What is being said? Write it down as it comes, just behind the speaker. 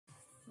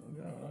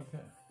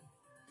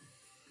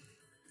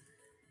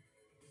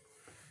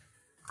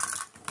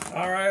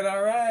All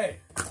right.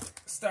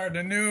 Starting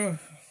a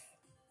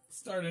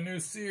new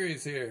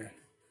series here.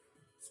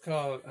 It's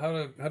called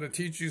How to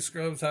Teach You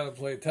Scrubs How to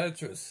Play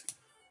Tetris.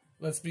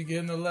 Let's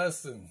begin the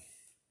lesson.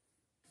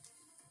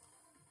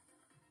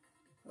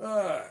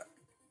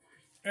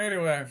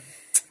 Anyway,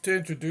 to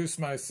introduce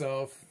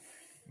myself,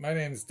 my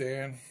name's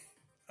Dan.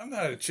 I'm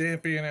not a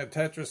champion at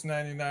Tetris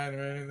 99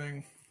 or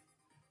anything,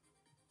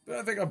 but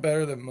I think I'm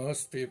better than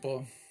most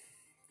people.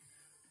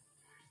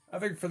 I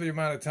think for the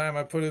amount of time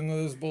I put into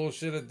this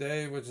bullshit a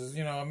day, which is,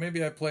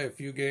 maybe I play a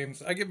few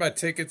games. I get my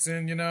tickets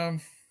in, then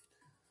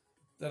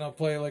I'll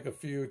play like a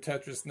few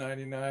Tetris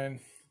 99.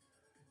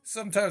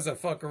 Sometimes I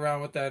fuck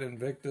around with that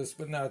Invictus,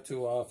 but not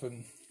too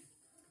often.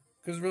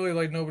 Because really,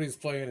 like, nobody's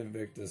playing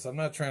Invictus. I'm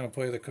not trying to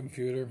play the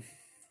computer.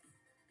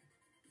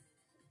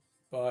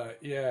 But,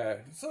 yeah.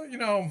 So,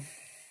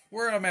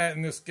 where I'm at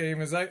in this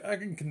game is I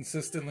can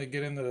consistently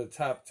get into the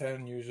top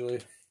 10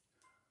 usually.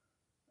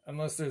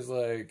 Unless there's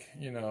like,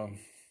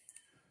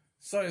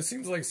 so it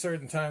seems like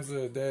certain times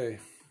of the day,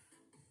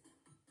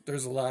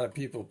 there's a lot of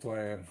people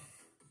playing.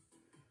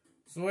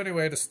 So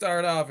anyway, to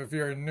start off, if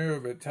you're a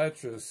noob at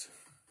Tetris,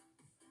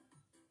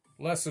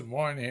 lesson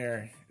 1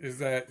 here is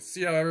that,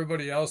 see how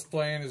everybody else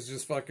playing is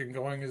just fucking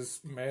going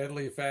as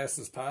madly fast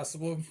as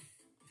possible?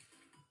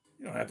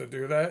 You don't have to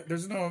do that.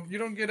 You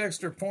don't get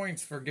extra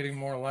points for getting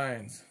more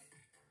lines.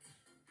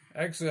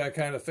 Actually, I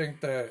kind of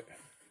think that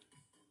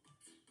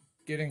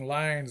getting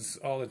lines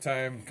all the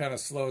time kind of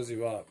slows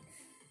you up.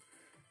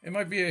 It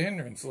might be a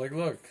hindrance. Like,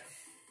 look,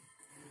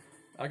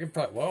 I could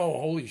probably, whoa,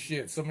 holy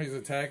shit, somebody's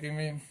attacking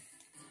me.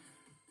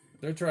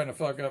 They're trying to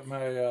fuck up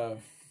my,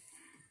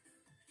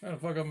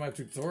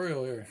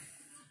 tutorial here.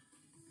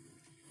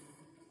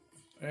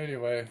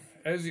 Anyway,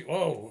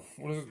 whoa,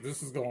 what is it?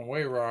 This is going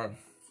way wrong.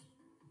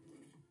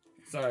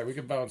 Sorry, we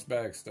can bounce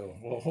back still.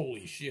 Well,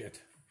 holy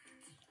shit.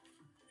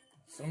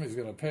 Somebody's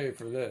gonna pay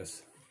for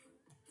this.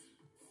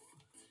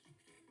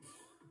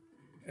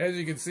 As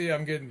you can see,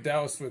 I'm getting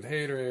doused with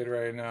haterade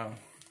right now.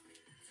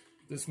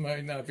 This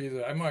might not be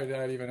I might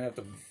not even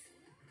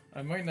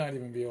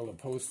be able to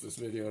post this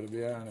video, to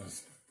be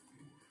honest.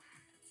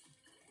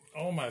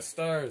 Oh my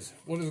stars,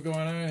 what is going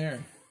on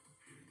here?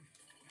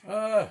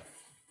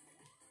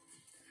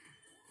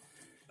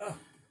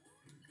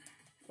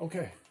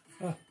 Okay.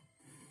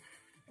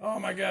 Oh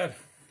my god.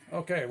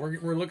 Okay,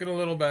 we're looking a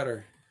little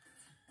better.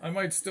 I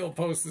might still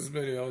post this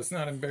video. It's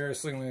not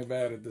embarrassingly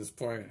bad at this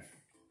point.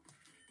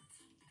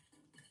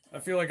 I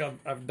feel like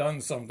I've done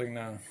something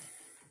now.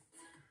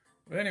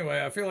 But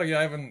anyway, I feel like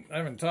I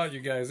haven't taught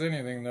you guys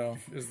anything though,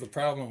 is the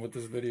problem with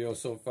this video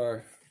so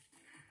far.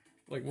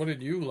 Like, what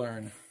did you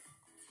learn?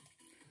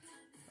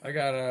 I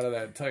got out of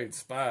that tight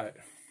spot.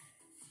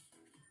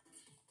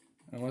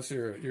 Unless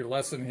your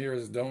lesson here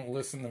is don't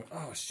listen to,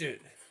 oh shit.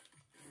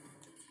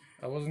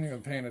 I wasn't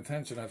even paying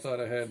attention. I thought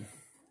I had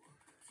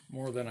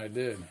more than I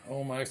did.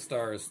 Oh my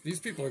stars.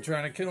 These people are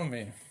trying to kill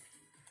me.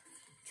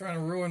 Trying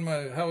to ruin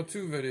my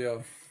how-to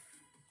video.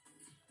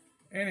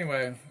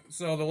 Anyway,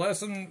 so the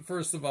lesson,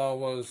 first of all,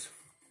 was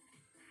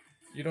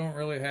you don't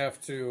really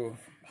have to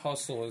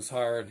hustle as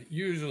hard.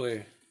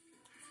 Usually,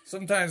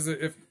 sometimes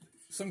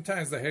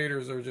the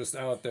haters are just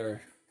out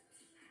there,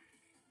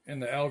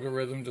 and the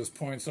algorithm just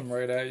points them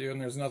right at you, and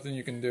there's nothing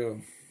you can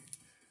do.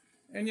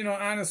 And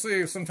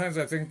honestly, sometimes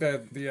I think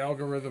that the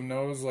algorithm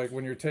knows, like,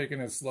 when you're taking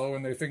it slow,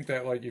 and they think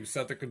that, like, you've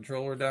set the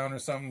controller down or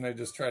something, they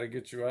just try to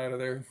get you out of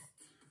there.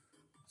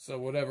 So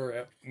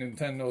whatever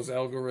Nintendo's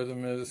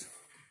algorithm is,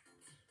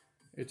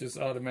 it just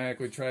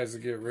automatically tries to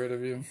get rid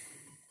of you.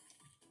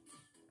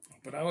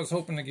 But I was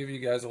hoping to give you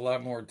guys a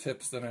lot more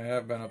tips than I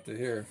have been up to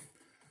here.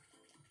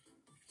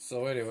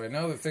 So anyway,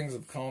 now that things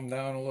have calmed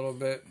down a little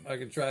bit, I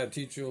could try to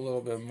teach you a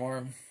little bit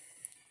more.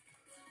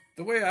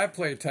 The way I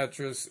play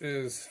Tetris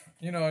is,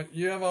 you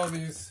have all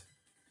these,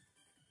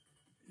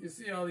 you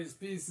see all these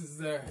pieces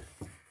there.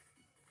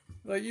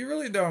 Like, you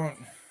really don't,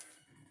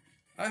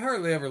 I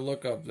hardly ever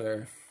look up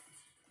there.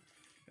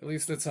 At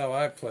least that's how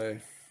I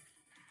play.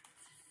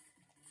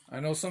 I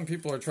know some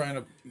people are trying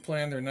to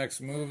plan their next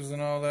moves and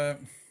all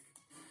that.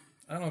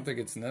 I don't think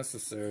it's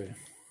necessary.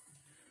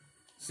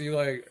 See,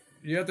 like,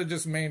 you have to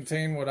just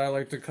maintain what I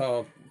like to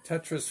call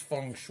Tetris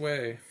feng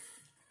shui.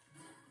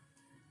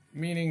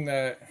 Meaning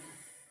that,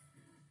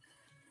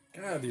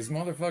 God, these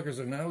motherfuckers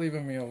are not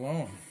leaving me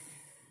alone.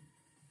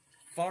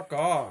 Fuck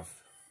off.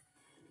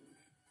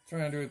 I'm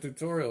trying to do a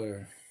tutorial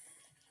here.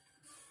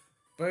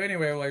 But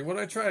anyway, like, what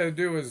I try to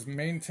do is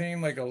maintain,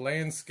 like, a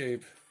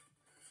landscape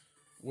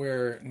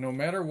where no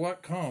matter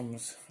what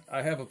comes,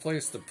 I have a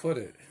place to put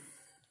it.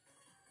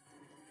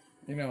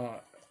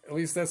 At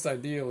least that's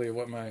ideally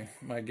what my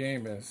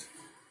game is.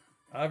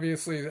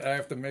 Obviously, I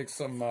have to make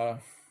some,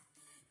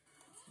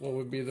 what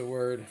would be the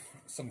word?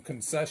 Some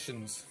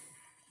concessions.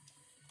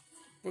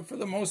 But for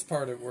the most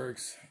part, it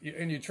works.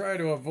 And you try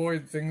to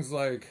avoid things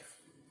like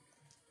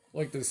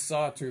this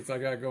sawtooth I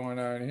got going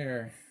on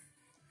here.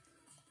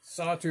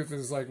 Sawtooth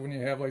is like when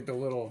you have like the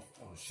little,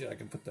 oh shit, I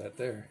can put that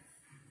there.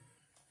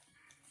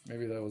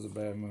 Maybe that was a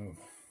bad move.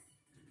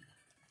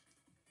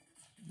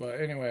 But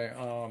anyway,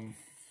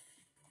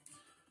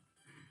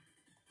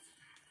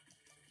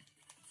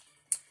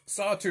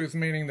 sawtooth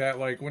meaning that,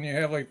 like, when you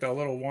have, like, the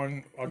little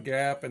a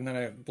gap, and then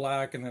a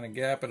black, and then a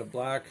gap and a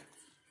black,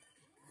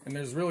 and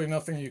there's really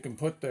nothing you can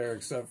put there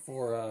except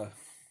for,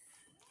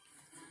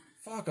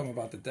 fuck, I'm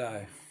about to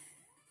die.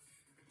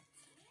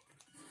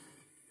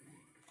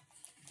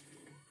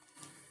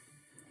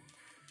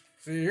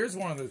 See, here's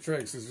one of the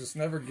tricks, is just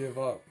never give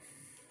up.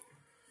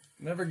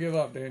 Never give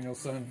up,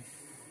 Danielson.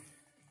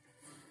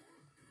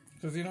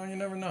 Because, you know, you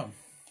never know.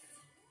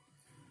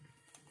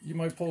 You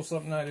might pull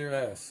something out of your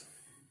ass.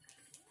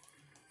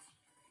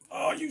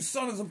 Oh, you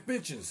sons of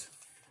bitches.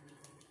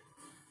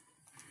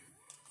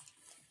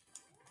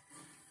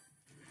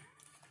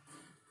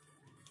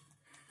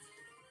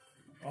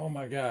 Oh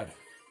my God.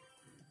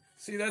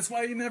 See, that's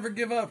why you never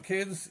give up,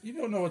 kids. You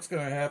don't know what's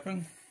going to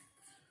happen.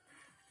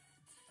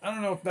 I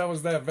don't know if that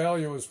was that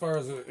value as far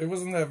as it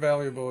wasn't that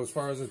valuable as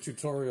far as a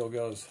tutorial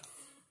goes.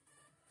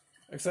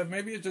 Except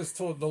maybe it just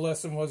told the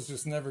lesson was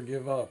just never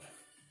give up.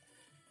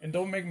 And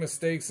don't make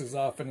mistakes as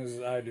often as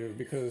I do,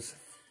 because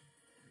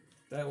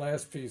that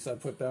last piece I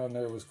put down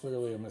there was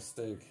clearly a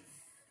mistake.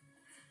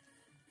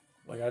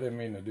 Like, I didn't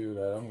mean to do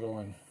that.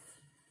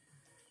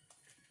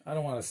 I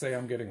don't want to say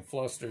I'm getting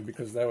flustered,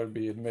 because that would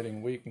be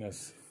admitting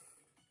weakness.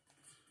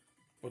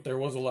 But there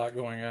was a lot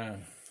going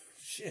on.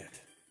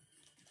 Shit.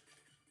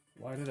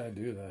 Why did I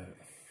do that?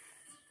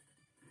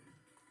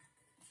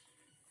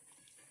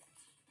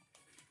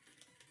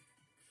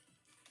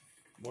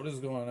 What is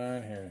going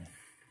on here?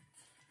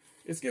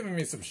 It's giving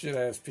me some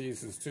shit-ass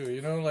pieces, too.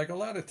 You know, like, a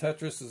lot of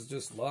Tetris is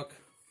just luck.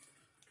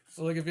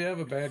 So, like, if you have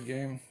a bad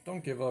game,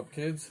 don't give up,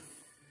 kids.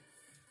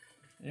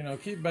 You know,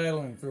 keep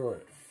battling through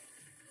it.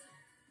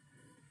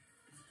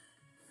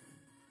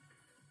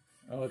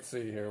 Oh, let's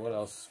see here. What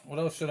else? What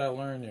else should I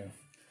learn you?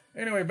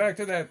 Anyway, back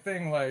to that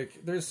thing, like,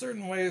 there's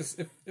certain ways,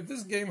 if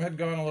this game had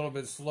gone a little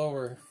bit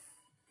slower,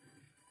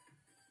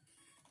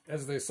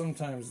 as they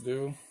sometimes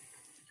do,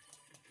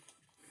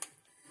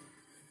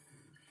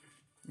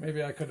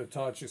 maybe I could have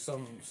taught you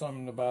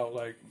something about,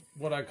 like,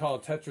 what I call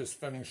Tetris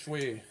feng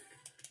shui,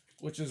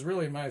 which is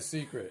really my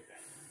secret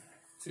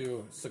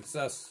to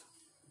success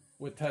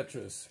with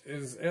Tetris,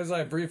 is, as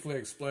I briefly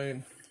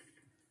explained,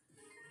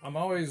 I'm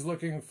always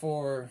looking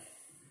for,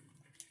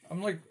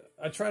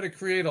 I try to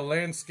create a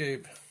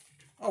landscape.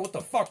 Oh, what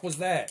the fuck was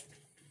that?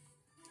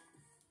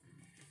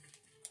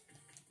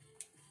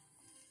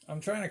 I'm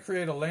trying to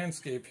create a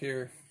landscape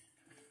here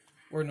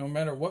where no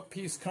matter what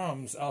piece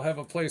comes, I'll have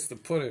a place to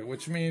put it,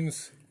 which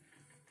means,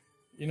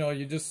 you know,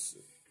 you just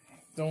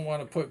don't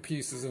want to put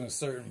pieces in a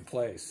certain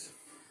place.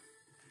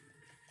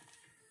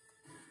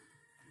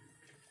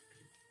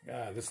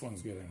 God, this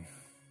one's getting...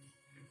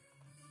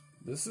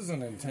 This is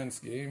an intense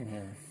game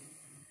here.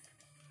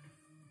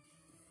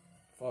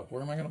 Fuck,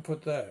 where am I going to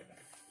put that?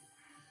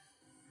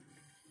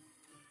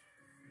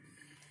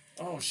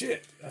 Oh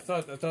shit! I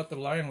thought the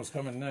lion was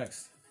coming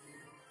next.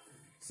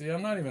 See,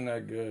 I'm not even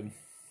that good.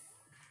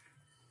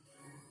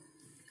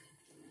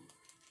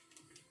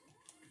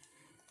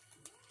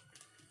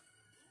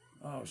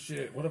 Oh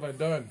shit, what have I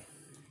done?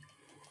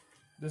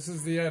 This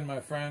is the end,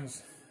 my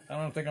friends. I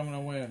don't think I'm gonna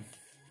win.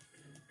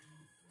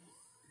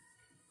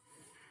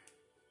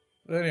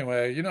 But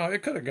anyway, you know,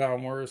 it could have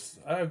gone worse.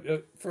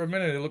 For a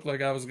minute, it looked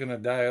like I was gonna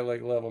die at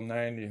like level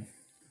 90.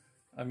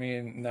 I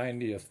mean,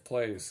 90th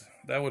place.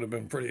 That would have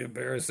been pretty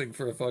embarrassing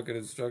for a fucking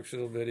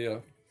instructional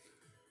video.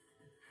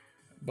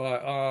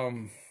 But,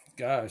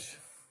 gosh.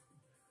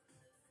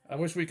 I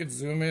wish we could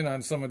zoom in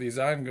on some of these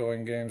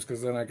ongoing games,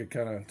 because then I could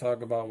kind of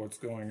talk about what's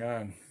going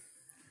on.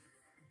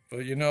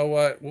 But you know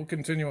what? We'll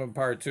continue in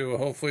part 2.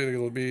 Hopefully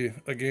it'll be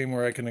a game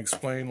where I can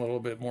explain a little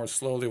bit more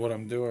slowly what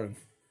I'm doing.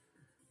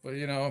 But,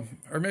 you know,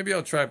 or maybe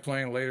I'll try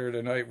playing later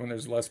tonight when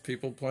there's less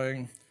people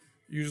playing.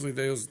 Usually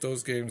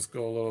those games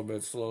go a little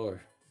bit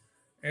slower.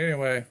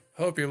 Anyway,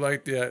 hope you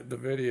liked the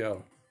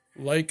video.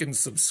 Like and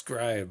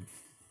subscribe.